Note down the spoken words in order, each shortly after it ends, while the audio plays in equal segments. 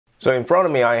So in front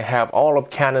of me, I have all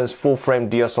of Canon's full-frame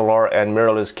DSLR and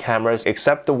mirrorless cameras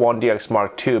except the 1DX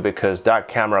Mark II because that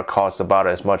camera costs about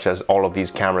as much as all of these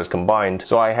cameras combined.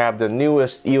 So I have the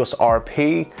newest EOS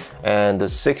RP and the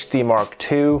 6D Mark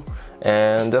II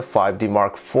and the 5D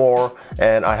Mark IV,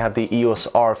 and I have the EOS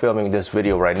R filming this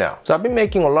video right now. So I've been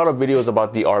making a lot of videos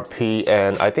about the RP,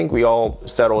 and I think we all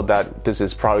settled that this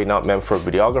is probably not meant for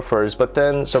videographers, but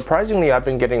then surprisingly I've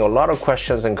been getting a lot of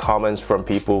questions and comments from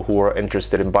people who are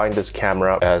interested in buying this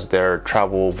camera as their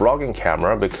travel vlogging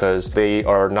camera because they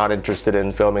are not interested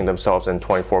in filming themselves in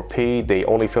 24p. They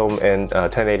only film in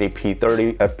 1080p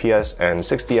 30 fps and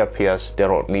 60 fps. They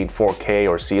don't need 4K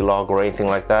or C-Log or anything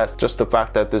like that. Just the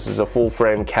fact that this is a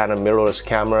full-frame Canon mirrorless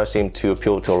camera seemed to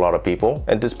appeal to a lot of people.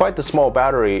 And despite the small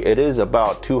battery, it is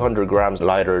about 200 grams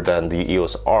lighter than the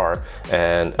EOS R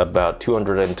and about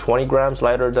 220 grams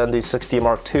lighter than the 6D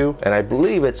Mark II, and I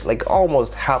believe it's like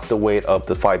almost half the weight of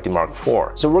the 5D Mark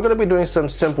IV. So we're going to be doing some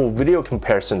simple video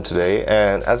comparison today,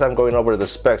 and as I'm going over the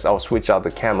specs, I'll switch out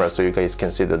the camera so you guys can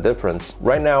see the difference.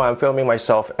 Right now I'm filming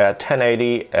myself at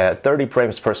 1080 at 30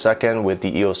 frames per second with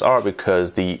the EOS R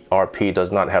because the RP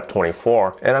does not have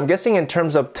 24, and I'm guessing in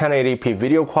terms of 1080p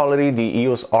video quality, the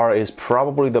EOS R is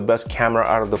probably the best camera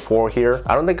out of the four here.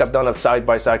 I don't think I've done a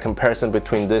side-by-side comparison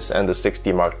between this and the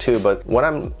 6D Mark II, but when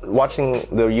I'm watching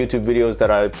the YouTube videos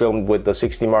that I filmed with the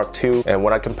 6D Mark II and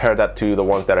when I compare that to the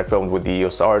ones that I filmed with the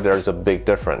EOS R, there's a big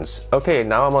difference. Okay,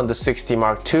 now I'm on the 6D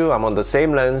Mark II. I'm on the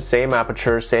same lens, same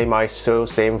aperture, same ISO,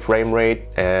 same frame rate,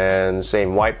 and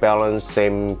same white balance,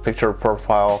 same picture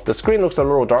profile. The screen looks a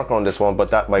little darker on this one, but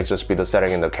that might just be the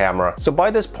setting in the camera. So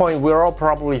by this point, we're all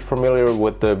probably familiar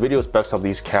with the video specs of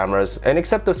these cameras, and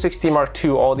except the 6D Mark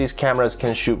II, all these cameras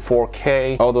can shoot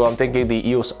 4K, although I'm thinking the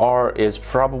EOS R is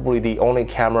probably the only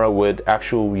camera with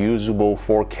actual usable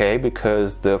 4K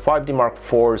because the 5D Mark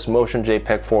IV's motion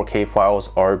JPEG 4K files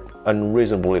are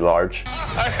unreasonably large.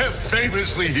 I have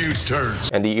famously huge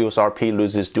turns. And the EOS RP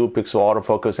loses dual pixel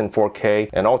autofocus in 4K,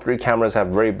 and all three cameras have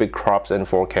very big crops in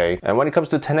 4K. And when it comes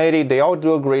to 1080, they all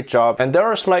do a great job, and there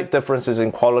are slight differences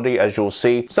in quality as you'll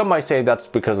see. Some might say that's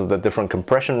because of the different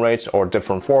compression rates or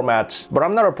different formats, but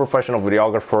I'm not a professional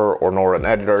videographer or nor an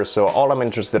editor, so all I'm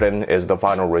interested in is the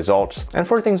final results. And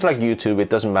for things like YouTube, it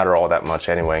doesn't matter all that much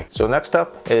anyway. So next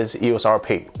up is EOS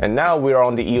RP. And now we're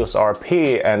on the EOS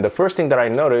RP, and the first thing that I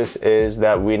noticed is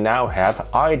that we now have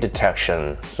eye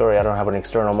detection. Sorry, I don't have an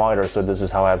external monitor, so this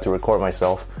is how I have to record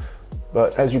myself.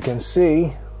 But as you can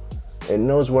see, it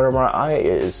knows where my eye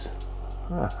is.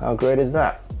 How great is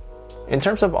that? In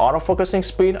terms of autofocusing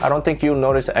speed, I don't think you'll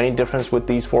notice any difference with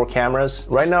these four cameras.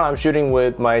 Right now I'm shooting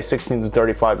with my 16-35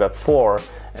 f4,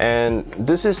 and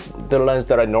this is the lens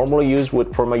that I normally use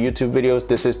for my YouTube videos.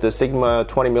 This is the Sigma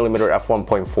 20mm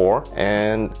f1.4,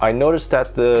 and I noticed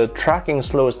that the tracking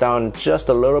slows down just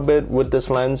a little bit with this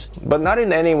lens, but not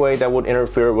in any way that would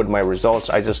interfere with my results.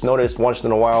 I just noticed once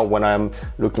in a while when I'm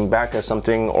looking back at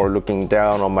something or looking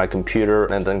down on my computer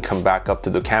and then come back up to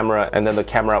the camera, and then the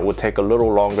camera would take a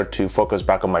little longer to focus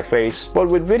back on my face. But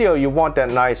with video, you want that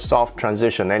nice soft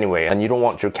transition anyway, and you don't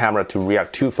want your camera to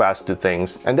react too fast to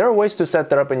things. And there are ways to set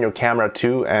that up in your camera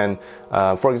too, and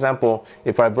for example,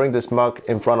 if I bring this mug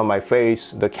in front of my face,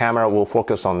 the camera will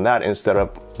focus on that instead of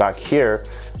back here,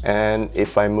 and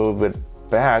if I move it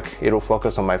back, it'll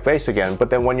focus on my face again.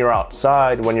 But then when you're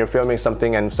outside, when you're filming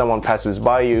something and someone passes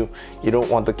by you, you don't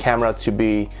want the camera to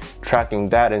be tracking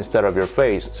that instead of your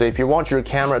face. So if you want your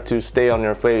camera to stay on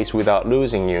your face without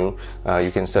losing you, you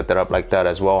can set that up like that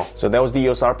as well. So that was the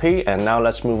EOS RP, and now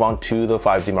let's move on to the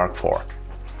 5D Mark IV.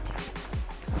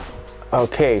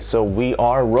 Okay, so we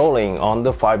are rolling on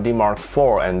the 5D Mark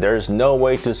IV, and there's no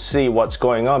way to see what's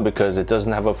going on because it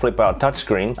doesn't have a flip out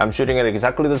touchscreen. I'm shooting at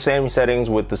exactly the same settings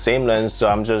with the same lens, so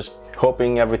I'm just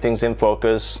hoping everything's in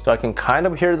focus. So I can kind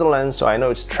of hear the lens, so I know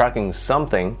it's tracking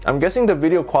something. I'm guessing the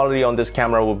video quality on this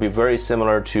camera will be very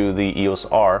similar to the EOS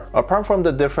R. Apart from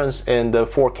the difference in the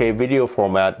 4K video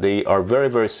format, they are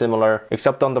very similar,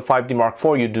 except on the 5D Mark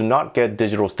IV you do not get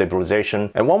digital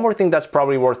stabilization. And one more thing that's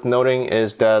probably worth noting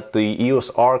is that the EOS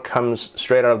R comes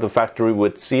straight out of the factory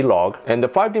with C-Log, and the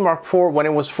 5D Mark IV, when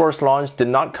it was first launched, did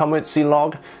not come with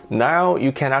C-Log. Now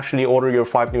you can actually order your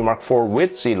 5D Mark IV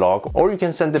with C-Log, or you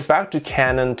can send it back to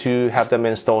Canon to have them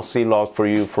install C-Log for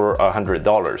you for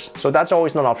 $100. So that's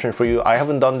always an option for you. I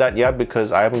haven't done that yet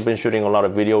because I haven't been shooting a lot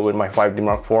of video with my 5D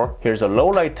Mark IV. Here's a low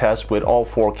light test with all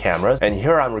four cameras, and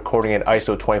here I'm recording at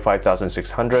ISO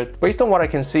 25600. Based on what I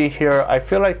can see here, I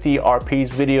feel like the RP's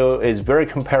video is very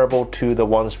comparable to the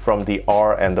ones from the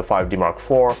R and the 5D Mark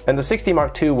IV, and the 6D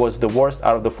Mark II was the worst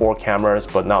out of the four cameras,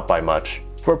 but not by much.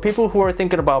 For people who are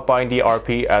thinking about buying the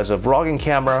RP as a vlogging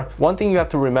camera, one thing you have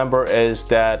to remember is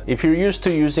that if you're used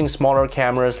to using smaller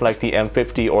cameras like the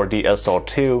M50 or the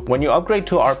SL2, when you upgrade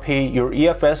to RP, your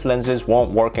EFS lenses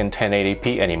won't work in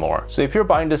 1080p anymore. So if you're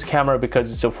buying this camera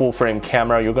because it's a full frame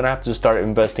camera, you're gonna have to start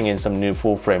investing in some new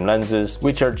full frame lenses,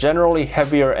 which are generally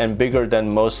heavier and bigger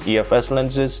than most EFS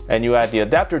lenses. And you add the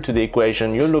adapter to the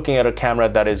equation, you're looking at a camera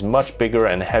that is much bigger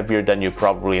and heavier than you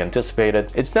probably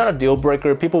anticipated. It's not a deal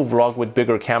breaker. People vlog with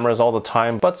bigger cameras all the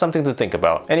time, but something to think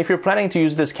about. And if you're planning to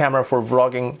use this camera for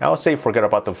vlogging, I would say forget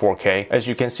about the 4K. As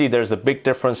you can see, there's a big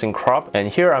difference in crop, and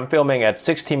here I'm filming at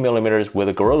 16mm with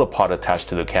a Gorilla Pod attached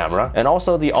to the camera. And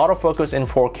also the autofocus in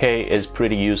 4K is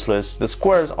pretty useless. The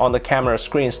squares on the camera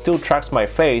screen still tracks my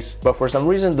face, but for some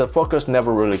reason the focus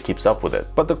never really keeps up with it.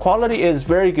 But the quality is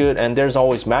very good and there's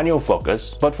always manual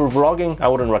focus, but for vlogging I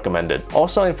wouldn't recommend it.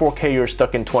 Also in 4K you're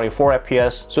stuck in 24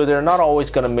 FPS, so they're not always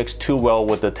gonna mix too well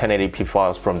with the 1080p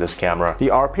files from this camera. The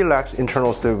RP lacks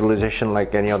internal stabilization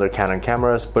like any other Canon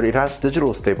cameras, but it has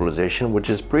digital stabilization, which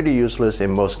is pretty useless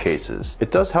in most cases. It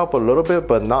does help a little bit,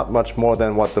 but not much more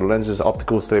than what the lens's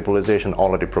optical stabilization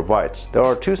already provides. There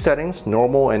are two settings,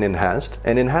 normal and enhanced,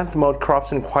 and enhanced mode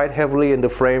crops in quite heavily in the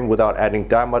frame without adding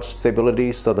that much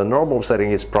stability, so the normal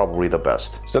setting is probably the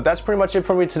best. So that's pretty much it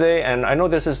for me today, and I know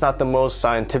this is not the most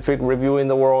scientific review in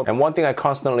the world, and one thing I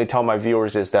constantly tell my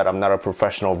viewers is that I'm not a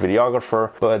professional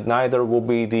videographer, but neither will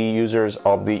be the users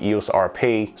of the EOS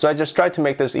RP. So I just tried to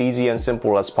make this easy and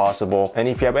simple as possible, and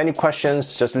if you have any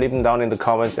questions, just leave them down in the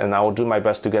comments and I will do my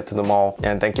best to get to them all.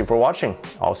 And thank you for watching.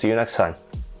 I'll see you next time.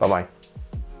 Bye bye.